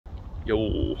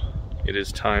Yo, it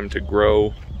is time to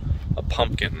grow a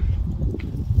pumpkin.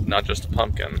 Not just a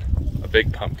pumpkin, a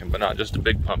big pumpkin, but not just a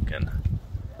big pumpkin.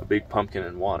 A big pumpkin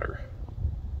in water.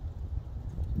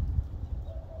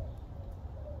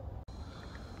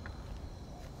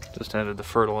 Just added the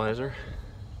fertilizer.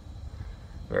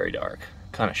 Very dark,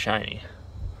 kind of shiny.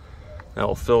 Now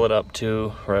we'll fill it up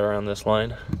to right around this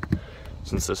line.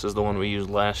 Since this is the one we used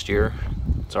last year,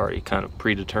 it's already kind of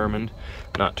predetermined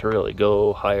not to really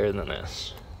go higher than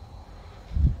this.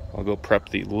 I'll go prep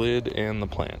the lid and the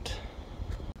plant.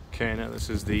 Okay, now this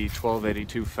is the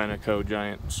 1282 Fenico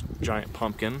giant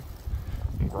pumpkin,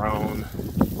 grown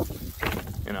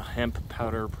in a hemp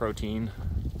powder protein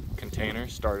container,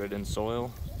 started in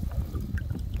soil,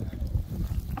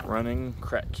 running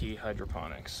Kratky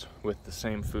hydroponics with the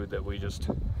same food that we just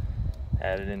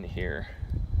added into here.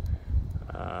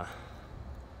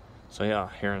 So yeah,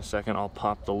 here in a second I'll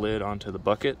pop the lid onto the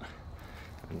bucket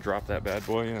and drop that bad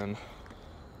boy in.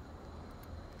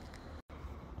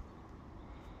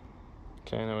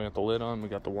 Okay, now we got the lid on, we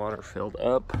got the water filled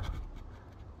up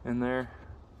in there.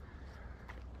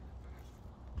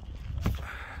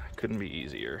 Couldn't be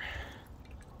easier.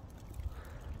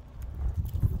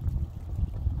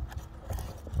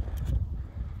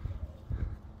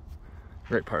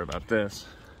 Great part about this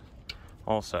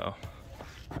also,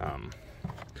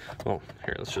 well,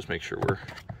 here, let's just make sure we're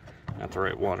at the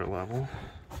right water level.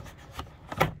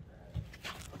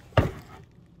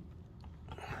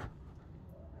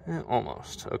 Yeah,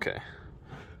 almost. Okay.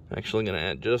 I'm actually going to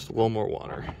add just a little more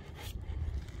water.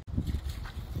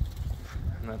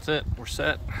 And that's it. We're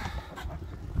set.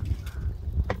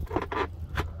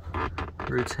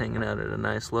 Roots hanging out at a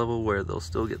nice level where they'll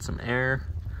still get some air.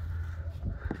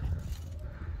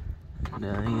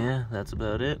 And yeah, that's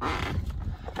about it.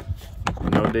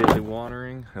 No daily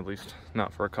watering, at least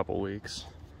not for a couple weeks.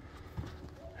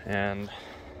 And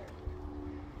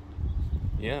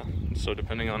yeah, so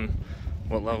depending on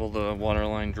what level the water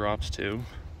line drops to,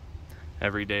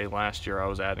 every day last year I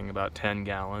was adding about 10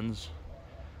 gallons,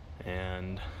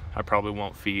 and I probably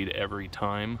won't feed every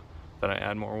time that I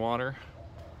add more water,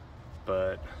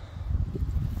 but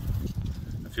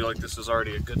I feel like this is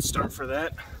already a good start for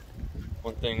that.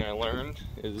 One thing I learned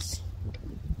is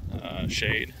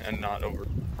shade and not over.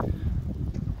 A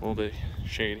little bit of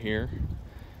shade here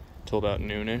till about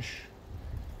noonish.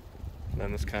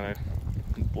 Then this kind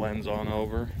of blends on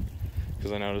over,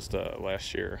 because I noticed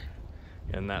last year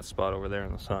in that spot over there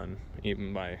in the sun,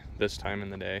 even by this time in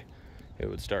the day, it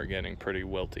would start getting pretty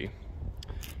wilty.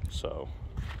 So,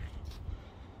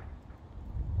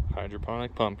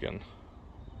 hydroponic pumpkin.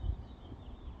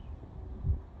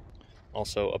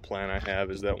 Also, a plan I have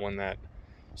is that when that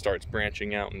starts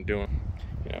branching out and doing,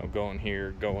 you know, going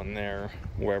here, going there,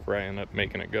 wherever I end up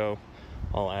making it go,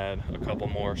 I'll add a couple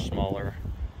more smaller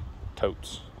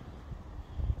totes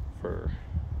for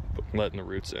letting the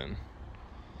roots in.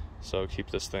 So keep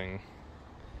this thing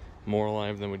more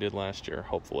alive than we did last year,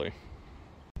 hopefully.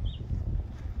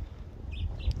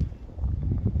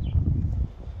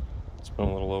 It's been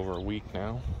a little over a week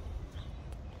now,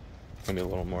 maybe a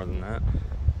little more than that.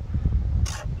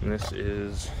 And this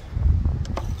is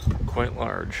quite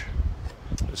large.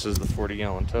 This is the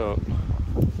 40-gallon tote.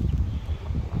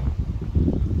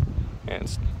 And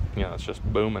it's, you know, it's just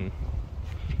booming.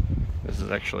 This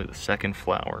is actually the second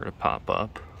flower to pop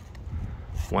up.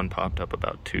 One popped up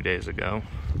about 2 days ago.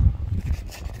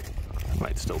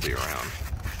 Might still be around.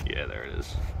 Yeah, there it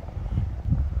is.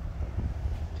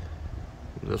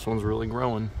 This one's really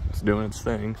growing. It's doing its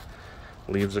thing.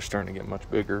 Leaves are starting to get much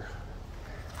bigger.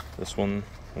 This one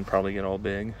will probably get all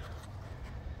big.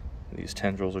 These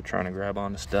tendrils are trying to grab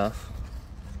onto stuff.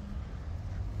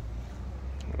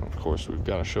 And of course, we've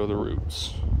got to show the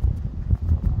roots.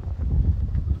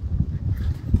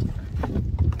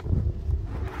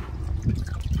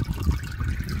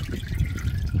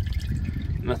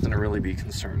 Nothing to really be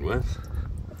concerned with.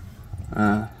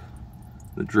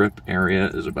 The drip area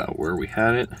is about where we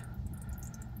had it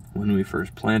when we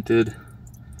first planted.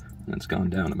 And it's gone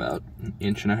down about 1.5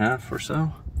 inches or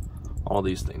so. All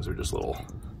these things are just little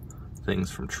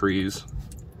things from trees.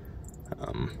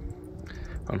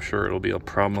 I'm sure it'll be a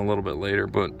problem a little bit later,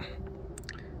 but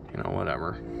you know,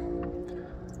 whatever.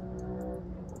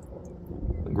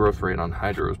 The growth rate on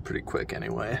hydro is pretty quick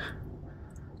anyway,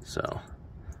 so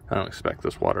I don't expect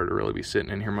this water to really be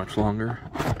sitting in here much longer.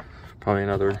 Probably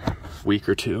another week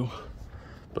or two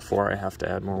before I have to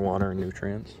add more water and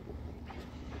nutrients.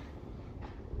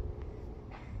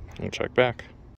 We'll check back.